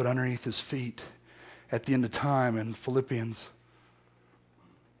will be put underneath his feet at the end of time in Philippians.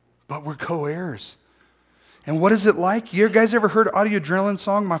 But we're co-heirs. And what is it like? You guys ever heard Audio Adrenaline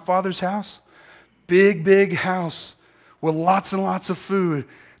song, My Father's House? Big, big house with lots and lots of food.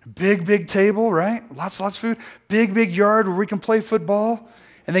 Big, big table, right? Lots and lots of food. Big, big yard where we can play football.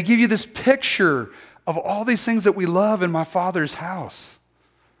 And they give you this picture of all these things that we love in my Father's house.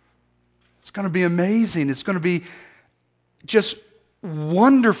 It's going to be amazing. It's going to be just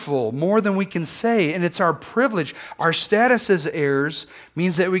wonderful, more than we can say. And it's our privilege. Our status as heirs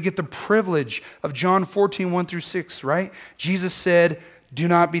means that we get the privilege of John 14, 1 through 6, right? Jesus said, do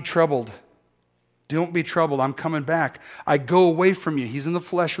not be troubled. Don't be troubled. I'm coming back. I go away from you. He's in the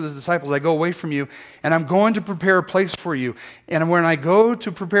flesh with his disciples. I go away from you, and I'm going to prepare a place for you. And when I go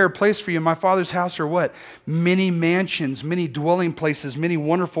to prepare a place for you, my Father's house are what? Many mansions, many dwelling places, many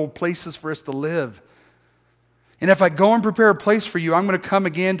wonderful places for us to live. And if I go and prepare a place for you, I'm going to come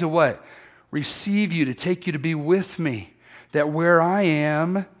again to what? Receive you, to take you to be with me, that where I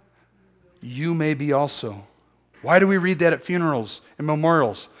am, you may be also. Why do we read that at funerals and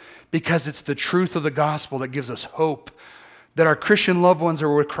memorials? Because it's the truth of the gospel that gives us hope that our Christian loved ones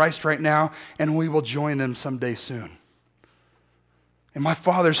are with Christ right now, and we will join them someday soon. In my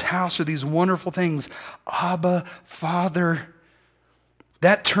Father's house are these wonderful things. Abba, Father.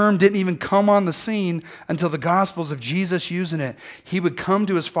 That term didn't even come on the scene until the Gospels of Jesus using it. He would come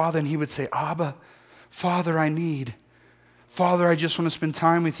to his Father and he would say, Abba, Father, I need. Father, I just want to spend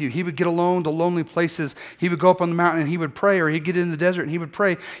time with you. He would get alone to lonely places. He would go up on the mountain and he would pray, or he'd get in the desert and he would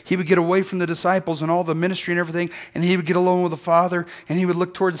pray. He would get away from the disciples and all the ministry and everything, and he would get alone with the Father, and he would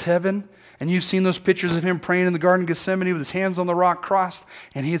look towards heaven. And you've seen those pictures of him praying in the Garden of Gethsemane with his hands on the rock crossed,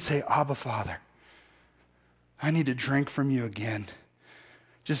 and he'd say, Abba, Father, I need to drink from you again.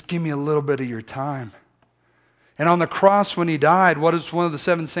 Just give me a little bit of your time. And on the cross when he died, what is one of the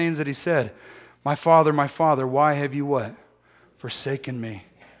 7 sayings that he said? My Father, why have you what? Forsaken me.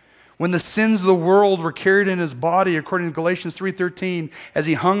 When the sins of the world were carried in his body, according to Galatians 3:13, as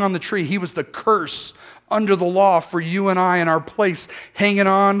he hung on the tree, he was the curse under the law for you and I in our place, hanging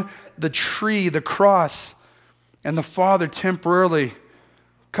on the tree, the cross. And the Father temporarily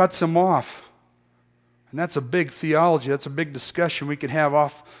cuts him off. And that's a big theology. That's a big discussion we could have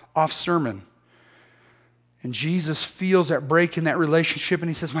off sermon. And Jesus feels that break in that relationship, and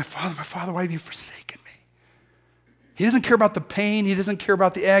he says, my Father, why have you forsaken me? He doesn't care about the pain. He doesn't care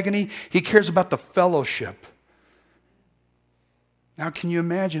about the agony. He cares about the fellowship. Now, can you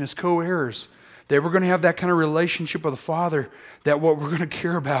imagine as co-heirs that we're going to have that kind of relationship with the Father, that what we're going to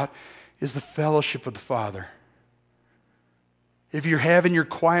care about is the fellowship with the Father? If you're having your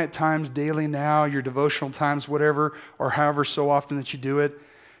quiet times daily now, your devotional times, whatever, or however so often that you do it,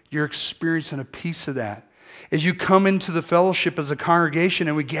 you're experiencing a piece of that. As you come into the fellowship as a congregation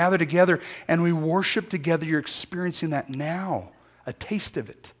and we gather together and we worship together, you're experiencing that now, a taste of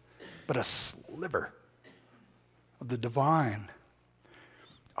it, but a sliver of the divine.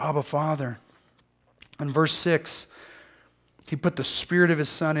 Abba, Father. In verse 6, He put the Spirit of His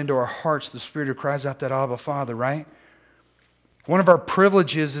Son into our hearts, the Spirit who cries out that Abba, Father, right? One of our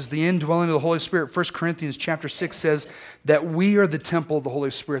privileges is the indwelling of the Holy Spirit. 1 Corinthians chapter 6 says that we are the temple of the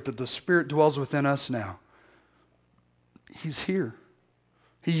Holy Spirit, that the Spirit dwells within us now. He's here.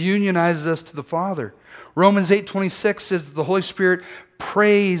 He unionizes us to the Father. Romans 8:26 says that the Holy Spirit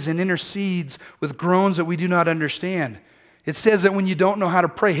prays and intercedes with groans that we do not understand. It says that when you don't know how to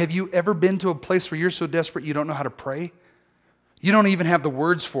pray, have you ever been to a place where you're so desperate you don't know how to pray? You don't even have the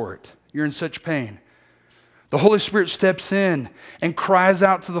words for it. You're in such pain. The Holy Spirit steps in and cries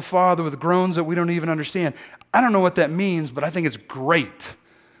out to the Father with groans that we don't even understand. I don't know what that means, but I think it's great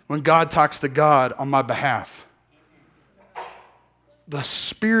when God talks to God on my behalf. The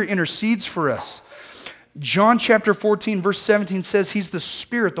Spirit intercedes for us. John chapter 14, verse 17 says He's the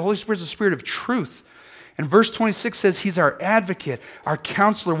Spirit. The Holy Spirit is the Spirit of truth. And verse 26 says He's our advocate, our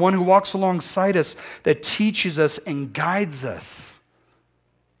counselor, one who walks alongside us, that teaches us and guides us.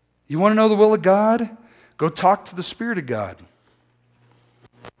 You want to know the will of God? Go talk to the Spirit of God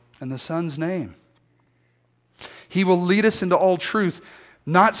in the Son's name. He will lead us into all truth,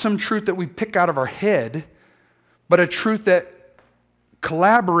 not some truth that we pick out of our head, but a truth that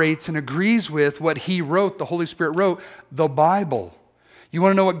collaborates and agrees with what He wrote, the Holy Spirit wrote, the Bible. You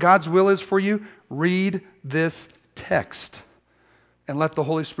want to know what God's will is for you? Read this text and let the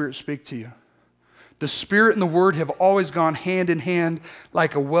Holy Spirit speak to you. The Spirit and the Word have always gone hand in hand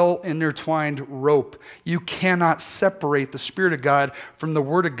like a well-intertwined rope. You cannot separate the Spirit of God from the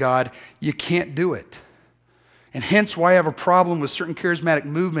Word of God. You can't do it. And hence why I have a problem with certain charismatic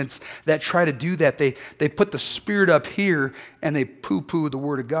movements that try to do that. They put the Spirit up here and they poo-poo the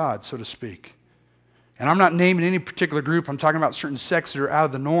Word of God, so to speak. And I'm not naming any particular group. I'm talking about certain sects that are out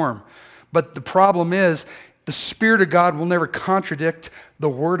of the norm. But the problem is the Spirit of God will never contradict the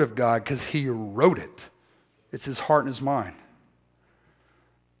Word of God because He wrote it. It's His heart and His mind.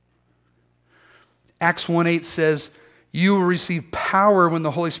 Acts 1:8 says, you will receive power when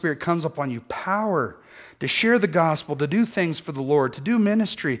the Holy Spirit comes upon you. Power to share the gospel, to do things for the Lord, to do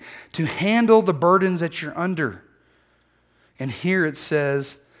ministry, to handle the burdens that you're under. And here it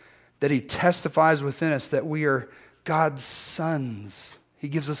says that He testifies within us that we are God's sons. He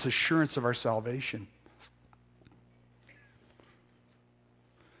gives us assurance of our salvation.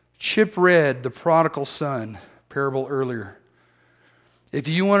 Chip read the prodigal son parable earlier. If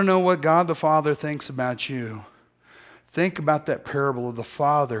you want to know what God the Father thinks about you, think about that parable of the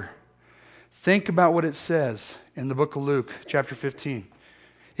Father. Think about what it says in the book of Luke, chapter 15.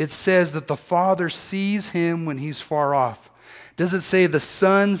 It says that the Father sees him when he's far off. Does it say the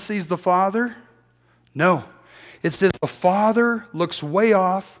Son sees the Father? No. It says the Father looks way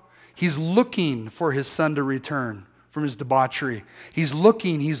off. He's looking for his Son to return from his debauchery. He's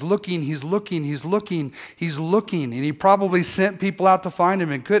looking. And he probably sent people out to find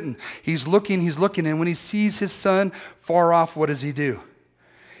him and couldn't. He's looking. And when he sees his Son far off, what does he do?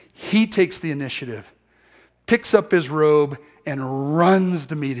 He takes the initiative, picks up his robe, and runs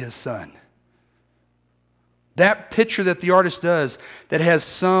to meet his Son. That picture that the artist does that has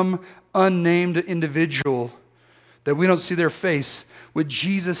some unnamed individual that we don't see their face with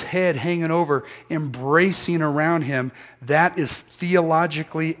Jesus' head hanging over, embracing around him, that is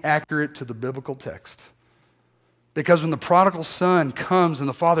theologically accurate to the biblical text. Because when the prodigal son comes and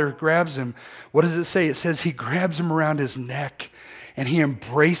the father grabs him, what does it say? It says he grabs him around his neck and he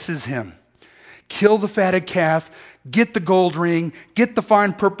embraces him. Kill the fatted calf, get the gold ring, get the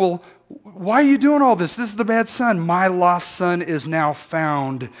fine purple. Why are you doing all this? This is the bad son. My lost son is now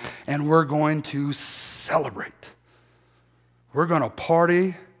found, and we're going to celebrate. We're going to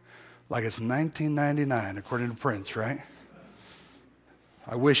party like it's 1999, according to Prince, right?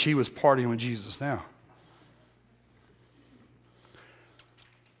 I wish he was partying with Jesus now.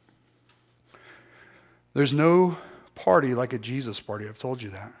 There's no party like a Jesus party. I've told you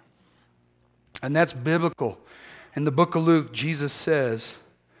that. And that's biblical. In the book of Luke, Jesus says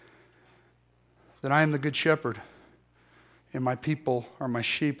that I am the good shepherd, and my people are my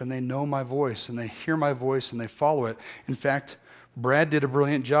sheep, and they know my voice, and they hear my voice, and they follow it. In fact, Brad did a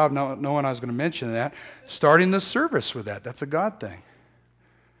brilliant job, not knowing I was going to mention that, starting the service with that. That's a God thing.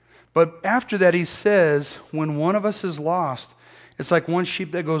 But after that, he says, when one of us is lost, it's like one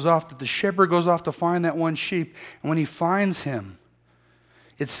sheep that goes off, that the shepherd goes off to find that one sheep, and when he finds him,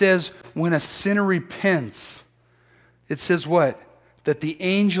 it says, when a sinner repents, it says what? That the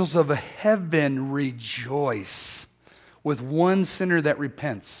angels of heaven rejoice with one sinner that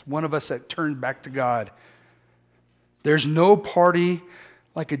repents, one of us that turned back to God. There's no party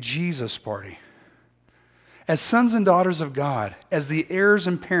like a Jesus party. As sons and daughters of God, as the heirs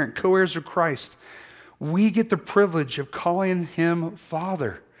and parent, co-heirs of Christ, we get the privilege of calling him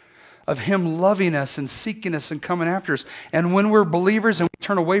Father, of him loving us and seeking us and coming after us. And when we're believers and we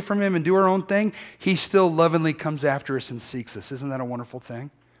turn away from him and do our own thing, he still lovingly comes after us and seeks us. Isn't that a wonderful thing?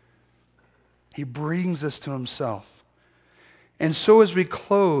 He brings us to himself. And so as we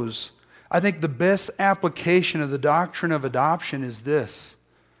close, I think the best application of the doctrine of adoption is this.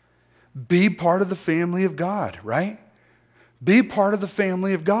 Be part of the family of God, right? Be part of the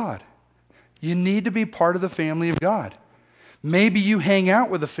family of God. You need to be part of the family of God. Maybe you hang out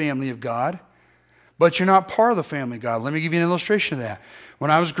with the family of God, but you're not part of the family of God. Let me give you an illustration of that.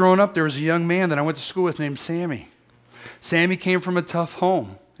 When I was growing up, there was a young man that I went to school with named Sammy. Sammy came from a tough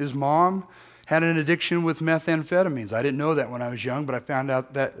home. His mom had an addiction with methamphetamines. I didn't know that when I was young, but I found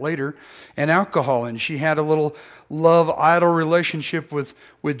out that later. And alcohol. And she had a little love-idol relationship with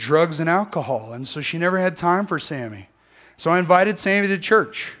drugs and alcohol. And so she never had time for Sammy. So I invited Sammy to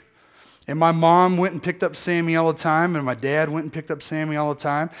church. And my mom went and picked up Sammy all the time, and my dad went and picked up Sammy all the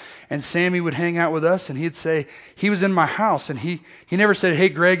time. And Sammy would hang out with us, and he'd say, he was in my house, and he never said, hey,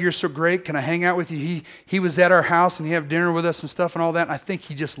 Greg, you're so great, can I hang out with you? He was at our house, and he'd have dinner with us and stuff and all that, and I think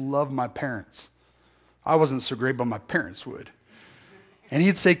he just loved my parents. I wasn't so great, but my parents would. And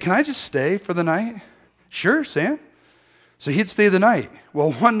he'd say, can I just stay for the night? Sure, Sam. So he'd stay the night.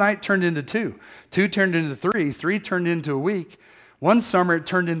 Well, one night turned into two. Two turned into three. Three turned into a week. One summer, it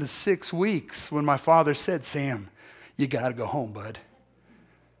turned into 6 weeks when my father said, Sam, you got to go home, bud.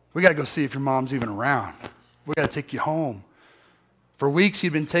 We got to go see if your mom's even around. We got to take you home. For weeks,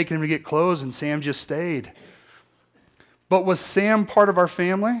 he'd been taking him to get clothes, and Sam just stayed. But was Sam part of our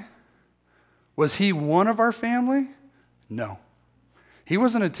family? Was he one of our family? No. He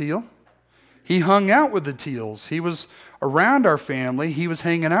wasn't a Teel. He hung out with the Teels. He was around our family. He was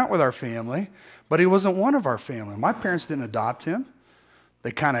hanging out with our family, but he wasn't one of our family. My parents didn't adopt him.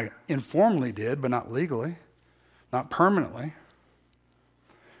 They kind of informally did, but not legally, not permanently.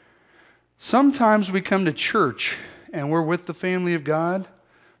 Sometimes we come to church and we're with the family of God,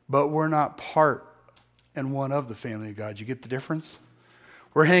 but we're not part and one of the family of God. You get the difference?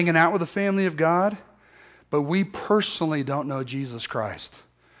 We're hanging out with the family of God, but we personally don't know Jesus Christ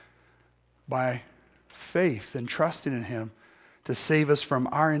by faith and trusting in him to save us from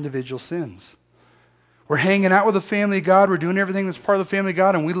our individual sins. We're hanging out with the family of God. We're doing everything that's part of the family of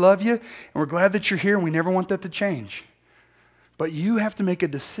God, and we love you, and we're glad that you're here, and we never want that to change. But you have to make a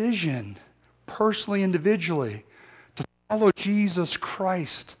decision, personally, individually, to follow Jesus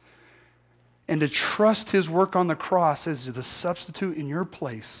Christ and to trust his work on the cross as the substitute in your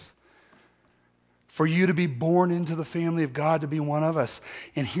place for you to be born into the family of God, to be one of us.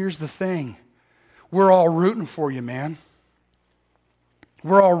 And here's the thing. We're all rooting for you, man.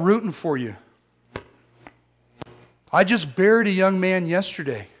 We're all rooting for you. I just buried a young man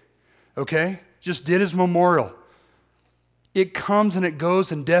yesterday, okay? Just did his memorial. It comes and it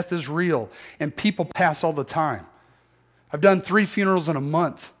goes, and death is real, and people pass all the time. I've done 3 funerals in a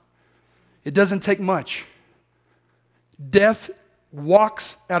month. It doesn't take much. Death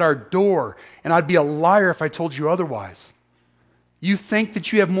walks at our door, and I'd be a liar if I told you otherwise. You think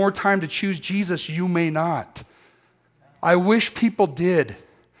that you have more time to choose Jesus, you may not. I wish people did.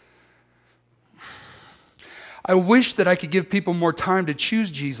 I wish that I could give people more time to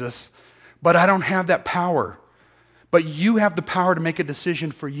choose Jesus, but I don't have that power. But you have the power to make a decision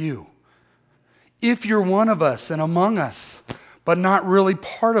for you. If you're one of us and among us, but not really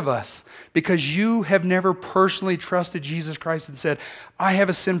part of us, because you have never personally trusted Jesus Christ and said, I have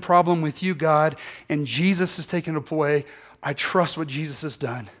a sin problem with you, God, and Jesus has taken it away. I trust what Jesus has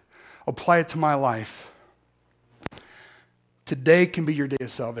done. Apply it to my life. Today can be your day of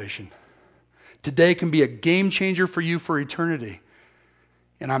salvation. Today can be a game changer for you for eternity.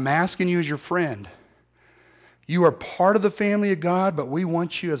 And I'm asking you as your friend, you are part of the family of God, but we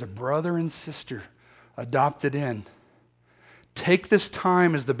want you as a brother and sister adopted in. Take this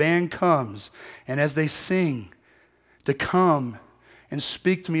time as the band comes and as they sing to come and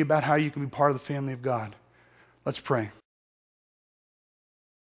speak to me about how you can be part of the family of God. Let's pray.